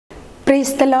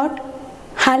Praise the Lord.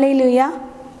 Hallelujah.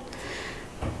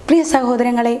 പ്രിയ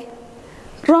സഹോദരങ്ങളെ,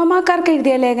 റോമാക്കാർക്ക്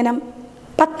എഴുതിയ ലേഖനം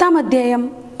 10-ാം അധ്യായം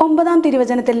 9-ാം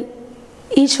തിരുവചനത്തിൽ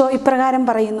ഈശോ ഇപ്രകാരം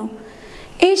പറയുന്നു: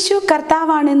 യേശു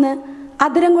കർത്താവാണെന്ന്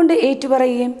അധരം കൊണ്ട്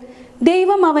ഏറ്റുപറയുകയും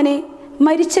ദൈവം അവനെ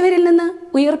മരിച്ചവരിൽ നിന്ന്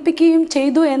ഉയർപ്പിക്കുകയും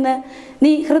ചെയ്തു എന്ന്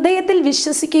നീ ഹൃദയത്തിൽ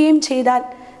വിശ്വസിക്കുകയും ചെയ്താൽ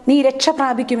നീ രക്ഷ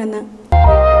പ്രാപിക്കുമെന്ന്.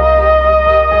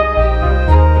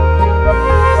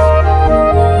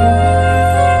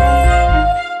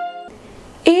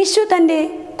 യേശു തൻ്റെ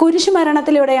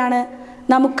കുരിശുമരണത്തിലൂടെയാണ്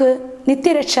നമുക്ക്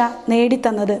നിത്യരക്ഷ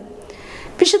നേടിത്തന്നത്.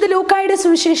 വിശുദ്ധ ലൂക്കായുടെ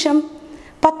സുവിശേഷം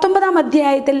 19-ാം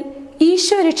അധ്യായത്തിൽ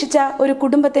ഈശോ രക്ഷിച്ച ഒരു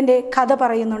കുടുംബത്തിൻ്റെ കഥ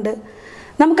പറയുന്നുണ്ട്.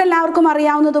 നമുക്കെല്ലാവർക്കും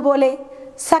അറിയാവുന്നതുപോലെ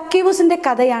സക്കേവൂസിൻ്റെ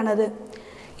കഥയാണത്.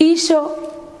 ഈശോ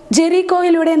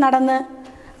ജെറിക്കോയിലൂടെ നടന്ന്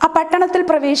ആ പട്ടണത്തിൽ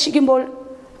പ്രവേശിക്കുമ്പോൾ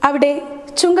അവിടെ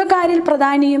ചുങ്കക്കാരിൽ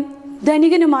പ്രധാനിയും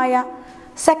ധനികനുമായ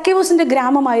സക്കേവൂസിൻ്റെ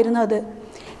ഗ്രാമമായിരുന്നു അത്.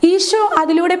 ഈശോ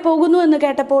അതിലൂടെ പോകുന്നു എന്ന്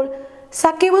കേട്ടപ്പോൾ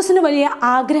സക്കേവൂസിന് വലിയ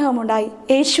ആഗ്രഹമുണ്ടായി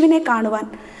യേശുവിനെ കാണുവാൻ.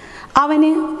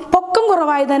 അവന് പൊക്കം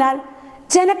കുറവായതിനാൽ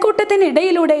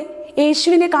ജനക്കൂട്ടത്തിനിടയിലൂടെ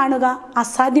യേശുവിനെ കാണുക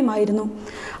അസാധ്യമായിരുന്നു.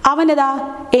 അവനതാ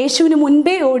യേശുവിന്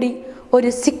മുൻപേ ഓടി ഒരു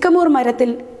സിക്കമൂർ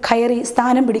മരത്തിൽ കയറി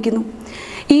സ്ഥാനം പിടിക്കുന്നു.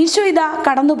 ഈശോ ഇതാ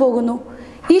കടന്നു പോകുന്നു.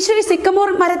 ഈശോ ഈ സിക്കമൂർ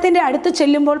മരത്തിൻ്റെ അടുത്ത്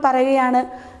ചെല്ലുമ്പോൾ പറയുകയാണ്: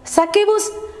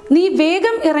 സക്കേവൂസ്, നീ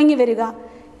വേഗം ഇറങ്ങി വരിക,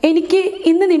 എനിക്ക്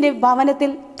ഇന്ന് നിന്റെ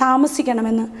ഭവനത്തിൽ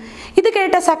താമസിക്കണമെന്ന്. ഇത്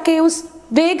കേട്ട സക്കേവൂസ്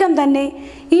വേഗം തന്നെ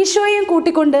ഈശോയെയും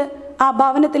കൂട്ടിക്കൊണ്ട് ആ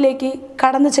ഭവനത്തിലേക്ക്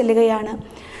കടന്നു ചെല്ലുകയാണ്.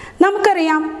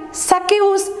 നമുക്കറിയാം,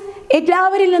 സക്കേവൂസ്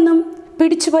എല്ലാവരിൽ നിന്നും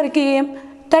പിടിച്ചു പറിക്കുകയും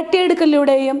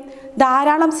തട്ടിയെടുക്കലിലൂടെയും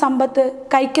ധാരാളം സമ്പത്ത്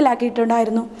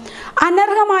കൈക്കലാക്കിയിട്ടുണ്ടായിരുന്നു.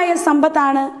 അനർഹമായ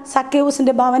സമ്പത്താണ്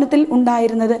സക്കേവൂസിൻ്റെ ഭവനത്തിൽ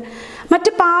ഉണ്ടായിരുന്നത്.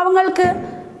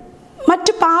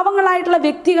 മറ്റു പാവങ്ങളായിട്ടുള്ള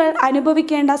വ്യക്തികൾ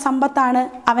അനുഭവിക്കേണ്ട സമ്പത്താണ്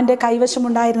അവൻ്റെ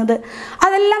കൈവശമുണ്ടായിരുന്നത്.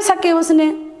 അതെല്ലാം സക്കേവൂസിന്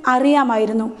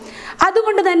അറിയാമായിരുന്നു.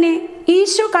 അതുകൊണ്ട് തന്നെ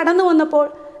ഈശോ കടന്നു വന്നപ്പോൾ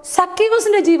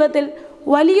സക്കേവൂസിൻ്റെ ജീവിതത്തിൽ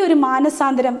വലിയൊരു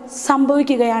മാനസാന്തരം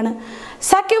സംഭവിക്കുകയാണ്.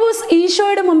 സക്കേവൂസ്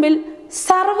ഈശോയുടെ മുമ്പിൽ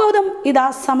സർവ്വതും ഇതാ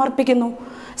സമർപ്പിക്കുന്നു.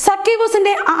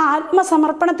 സക്കേവൂസിൻ്റെ ആ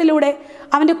ആത്മസമർപ്പണത്തിലൂടെ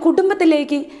അവൻ്റെ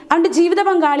കുടുംബത്തിലേക്ക്, അവൻ്റെ ജീവിത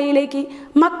പങ്കാളിയിലേക്ക്,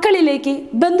 മക്കളിലേക്ക്,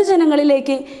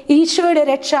 ബന്ധുജനങ്ങളിലേക്ക് ഈശോയുടെ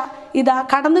രക്ഷ ഇതാ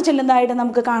കടന്നു ചെല്ലുന്നതായിട്ട്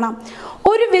നമുക്ക് കാണാം.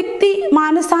 ഒരു വ്യക്തി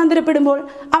മാനസാന്തരപ്പെടുമ്പോൾ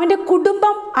അവൻ്റെ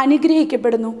കുടുംബം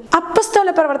അനുഗ്രഹിക്കപ്പെടുന്നു.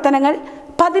 അപ്പസ്തോല പ്രവർത്തനങ്ങൾ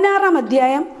 16-ാം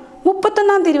അധ്യായം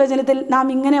 31-ാം തിരുവചനത്തിൽ നാം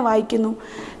ഇങ്ങനെ വായിക്കുന്നു: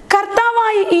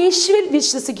 കർത്താവായ യേശുവിൽ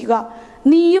വിശ്വസിക്കുക,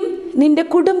 നീയും നിന്റെ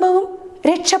കുടുംബവും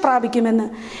രക്ഷ പ്രാപിക്കുമെന്ന്.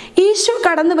 ഈശോ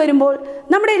കടന്നു വരുമ്പോൾ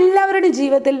നമ്മുടെ എല്ലാവരുടെയും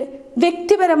ജീവിതത്തിൽ,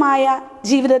 വ്യക്തിപരമായ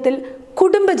ജീവിതത്തിൽ,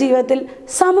 കുടുംബ ജീവിതത്തിൽ,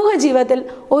 സമൂഹ ജീവിതത്തിൽ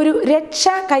ഒരു രക്ഷ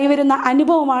കൈവരുന്ന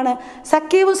അനുഭവമാണ്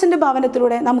സക്കേവൂസിൻ്റെ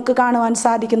ഭവനത്തിലൂടെ നമുക്ക് കാണുവാൻ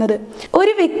സാധിക്കുന്നത്.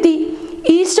 ഒരു വ്യക്തി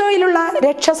ഈശോയിലുള്ള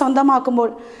രക്ഷ സ്വന്തമാക്കുമ്പോൾ,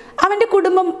 അവൻ്റെ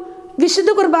കുടുംബം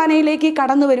വിശുദ്ധ കുർബാനയിലേക്ക്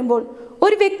കടന്നു വരുമ്പോൾ,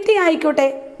 ഒരു വ്യക്തി ആയിക്കോട്ടെ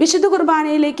വിശുദ്ധ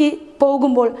കുർബാനയിലേക്ക്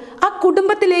പോകുമ്പോൾ ആ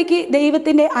കുടുംബത്തിലേക്ക്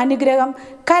ദൈവത്തിൻ്റെ അനുഗ്രഹം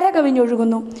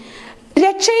കരകവിഞ്ഞൊഴുകുന്നു.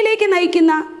 രക്ഷയിലേക്ക്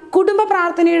നയിക്കുന്ന കുടുംബ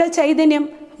പ്രാർത്ഥനയുടെ ചൈതന്യം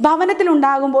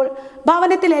ഭവനത്തിലുണ്ടാകുമ്പോൾ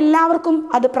ഭവനത്തിൽ എല്ലാവർക്കും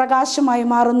അത് പ്രകാശമായി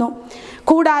മാറുന്നു.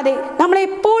 കൂടാതെ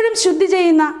നമ്മളെപ്പോഴും ശുദ്ധി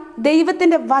ചെയ്യുന്ന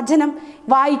ദൈവത്തിൻ്റെ വചനം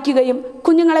വായിക്കുകയും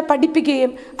കുഞ്ഞുങ്ങളെ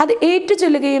പഠിപ്പിക്കുകയും അത്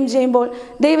ഏറ്റുചൊല്ലുകയും ചെയ്യുമ്പോൾ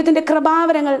ദൈവത്തിൻ്റെ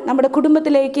കൃപാവരങ്ങൾ നമ്മുടെ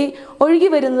കുടുംബത്തിലേക്ക് ഒഴുകി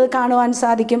വരുന്നത് കാണുവാൻ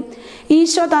സാധിക്കും.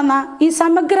 ഈശോ തന്ന ഈ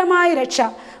സമഗ്രമായ രക്ഷ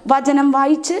വചനം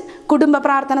വായിച്ച്, കുടുംബ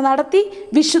പ്രാർത്ഥന നടത്തി,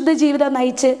 വിശുദ്ധ ജീവിതം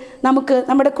നയിച്ച് നമുക്ക്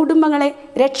നമ്മുടെ കുടുംബങ്ങളെ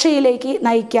രക്ഷയിലേക്ക്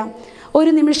നയിക്കാം.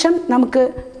 ഒരു നിമിഷം നമുക്ക്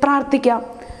പ്രാർത്ഥിക്കാം.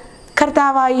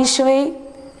 കർത്താവായ ഈശോയെ,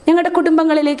 ഞങ്ങളുടെ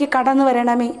കുടുംബങ്ങളിലേക്ക് കടന്നു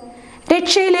വരണമേ.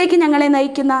 രക്ഷയിലേക്ക് ഞങ്ങളെ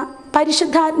നയിക്കുന്ന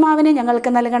പരിശുദ്ധാത്മാവിനെ ഞങ്ങൾക്ക്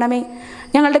നൽകണമേ.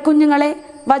 ഞങ്ങളുടെ കുഞ്ഞുങ്ങളെ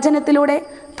വചനത്തിലൂടെ,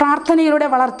 പ്രാർത്ഥനയിലൂടെ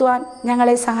വളർത്തുവാൻ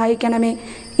ഞങ്ങളെ സഹായിക്കണമേ.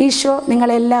 ഈശോ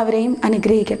നിങ്ങളെല്ലാവരെയും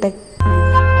അനുഗ്രഹിക്കട്ടെ.